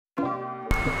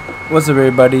What's up,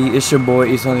 everybody? It's your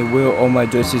boy, it's only Will on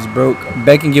MyJoysticksBroke,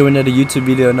 back and give another YouTube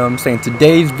video. Know what I'm saying?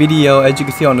 Today's video, as you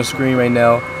can see on the screen right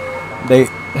now, they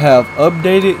have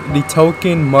updated the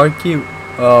token market,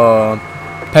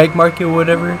 pack market,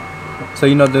 whatever. So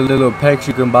you know the little packs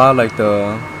you can buy, like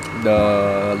the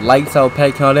lights out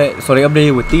pack and all that. So they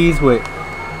updated with these with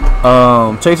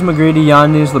Tracy McGrady,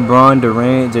 Giannis, LeBron,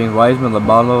 Durant, James Wiseman,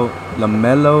 LaMelo,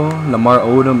 Lamar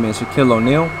Odom, and Shaquille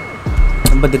O'Neal.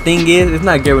 But the thing is, it's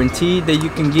not guaranteed that you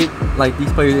can get like these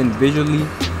players individually.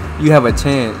 You have a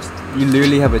chance. You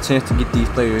literally have a chance to get these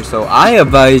players. So I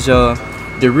advise y'all,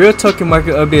 the real token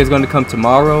market update is going to come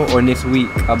tomorrow or next week,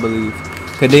 I believe.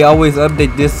 Because they always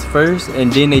update this first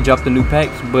and then they drop the new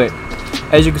packs. But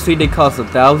as you can see, they cost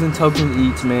 1,000 tokens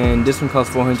each, man. This one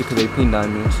costs 400 because they pink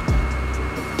diamonds.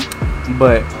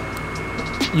 But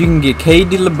you can get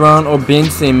KD, LeBron, or Ben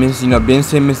Simmons. You know, Ben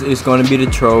Simmons is going to be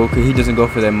the troll because he doesn't go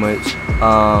for that much.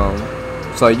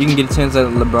 So you can get a chance at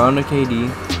LeBron or KD.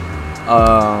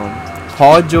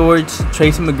 Paul George,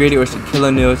 Tracy McGrady, or Shaquille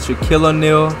O'Neal. Shaquille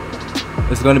O'Neal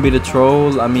is going to be the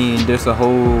troll. I mean, there's a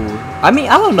whole... I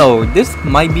don't know. This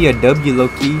might be a W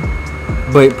low-key.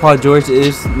 But Paul George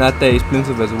is not that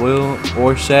expensive as well.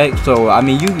 Or Shaq. So, I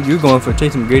mean, you're going for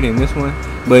Tracy McGrady in this one.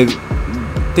 But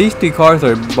these three cards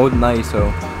are both nice, so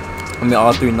I mean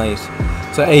all three nice.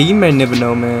 So hey, you may never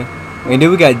know, man. And then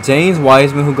we got James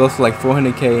Wiseman, who goes for like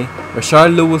 400k.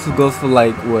 Rashard Lewis, who goes for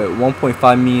like what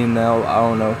 1.5 million now, I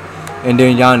don't know. And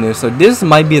then Giannis. So this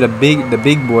might be the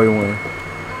big boy one.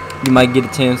 You might get a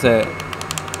chance at,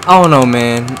 I don't know,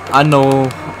 man. I know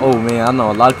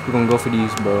a lot of people gonna go for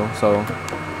these, bro. So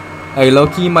hey,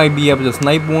 low-key might be able to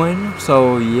snipe one.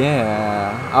 So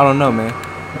yeah, I don't know, man.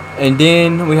 And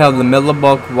then we have LaMelo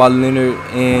Ball, Kawhi Leonard,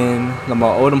 and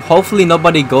Lamar Odom. Hopefully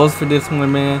nobody goes for this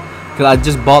one, man. Because I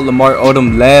just bought Lamar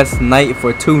Odom last night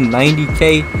for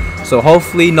 290k. So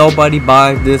hopefully nobody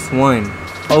buys this one.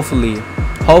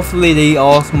 Hopefully they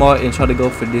all smart and try to go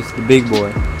for this, the big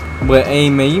boy. But hey,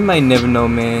 man, you might never know,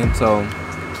 man. So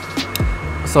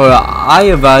I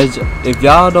advise, if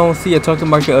y'all don't see a token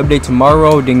market update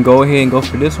tomorrow, then go ahead and go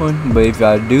for this one. But if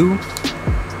y'all do,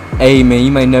 hey man,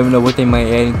 you might never know what they might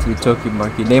add into the token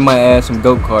market. They might add some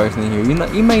GOAT cards in here.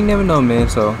 You might never know, man.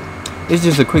 So it's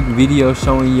just a quick video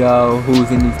showing y'all who's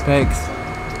in these packs.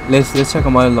 Let's check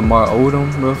them out. Lamar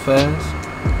Odom real fast.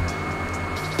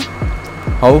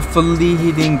 Hopefully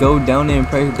he didn't go down there in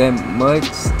price that much.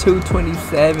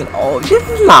 227. Oh, this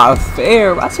is not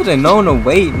fair. I should have known the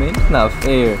weight, man. It's not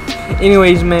fair.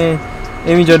 Anyways, man, if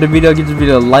you enjoyed the video, give this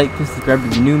video a like, subscribe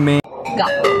if you're new, man.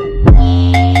 Go.